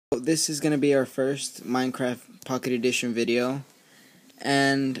this is gonna be our first Minecraft Pocket Edition video,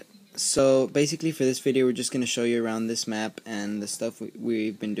 and so basically for this video we're just gonna show you around this map and the stuff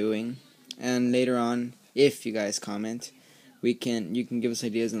we've been doing, and later on, if you guys comment, you can give us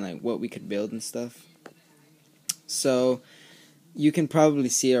ideas on like what we could build and stuff. So you can probably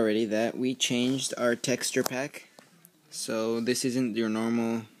see already that we changed our texture pack. So this isn't your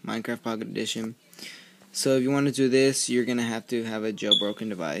normal Minecraft Pocket Edition. So if you want to do this, you're going to have a jailbroken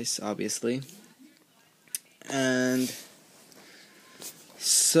device, obviously. And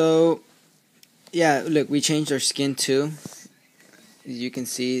so, yeah, look, we changed our skin too. As you can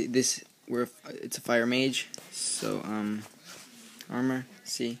see, it's a fire mage. So, armor,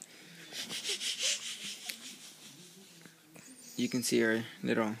 see. You can see our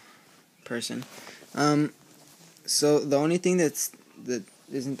little person. So the only thing that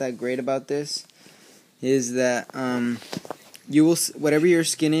isn't that great about this is that you will whatever your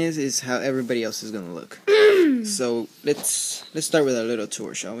skin is how everybody else is gonna look. So let's start with a little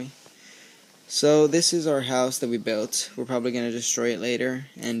tour, shall we? So this is our house that we built. We're probably gonna destroy it later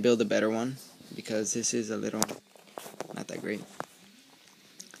and build a better one because this is a little not that great.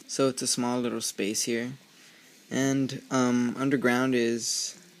 So it's a small little space here, and underground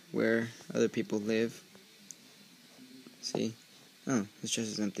is where other people live. See? Oh, this chest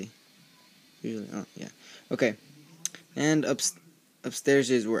is empty. Usually, oh yeah. Okay. And upstairs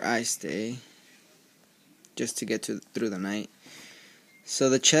is where I stay, just to get through the night. So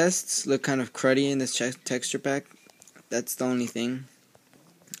the chests look kind of cruddy in this texture pack. That's the only thing.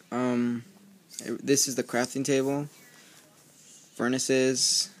 This is the crafting table,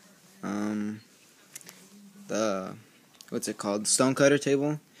 furnaces, the what's it called? Stonecutter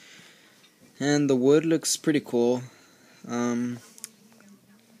table, and the wood looks pretty cool.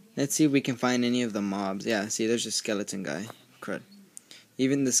 Let's see if we can find any of the mobs. Yeah, see, there's a skeleton guy. Crud.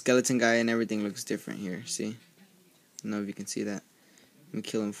 Even the skeleton guy and everything looks different here, see? I don't know if you can see that. Let me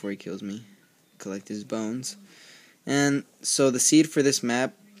kill him before he kills me. Collect his bones. And so the seed for this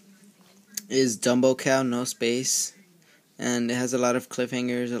map is dumbocow, no space. And it has a lot of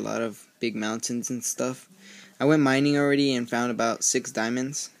cliffhangers, a lot of big mountains and stuff. I went mining already and found about 6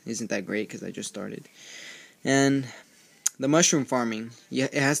 diamonds. Isn't that great because I just started. And the mushroom farming,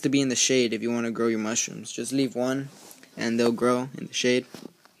 it has to be in the shade if you want to grow your mushrooms. Just leave one and they'll grow in the shade.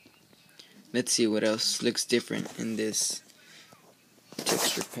 Let's see what else looks different in this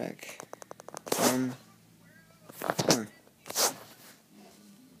texture pack.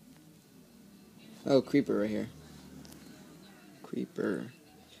 Oh, creeper right here. Creeper.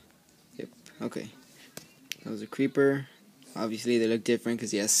 Yep, okay. That was a creeper. Obviously they look different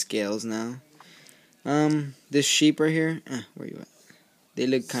because he has scales now. This sheep right here, where you at? They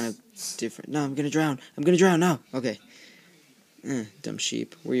look kind of different. No, I'm gonna drown. I'm gonna drown now. Okay. Dumb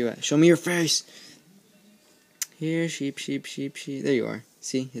sheep. Where you at? Show me your face. Here, sheep. There you are.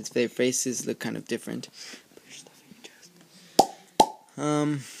 See, his faces look kind of different.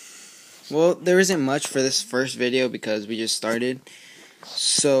 Well, there isn't much for this first video because we just started.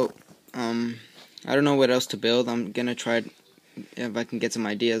 So, I don't know what else to build. I'm gonna try if I can get some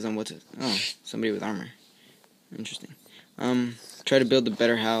ideas on what to... Oh, somebody with armor. Interesting. Try to build a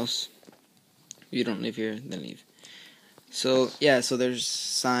better house. If you don't live here, then leave. So, yeah, so there's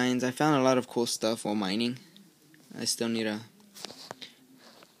signs. I found a lot of cool stuff while mining. I still need a...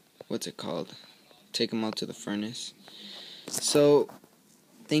 What's it called? Take them out to the furnace. So,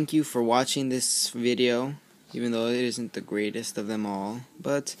 thank you for watching this video, even though it isn't the greatest of them all.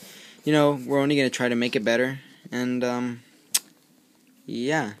 But, you know, we're only going to try to make it better. And,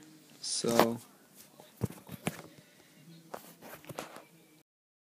 yeah, so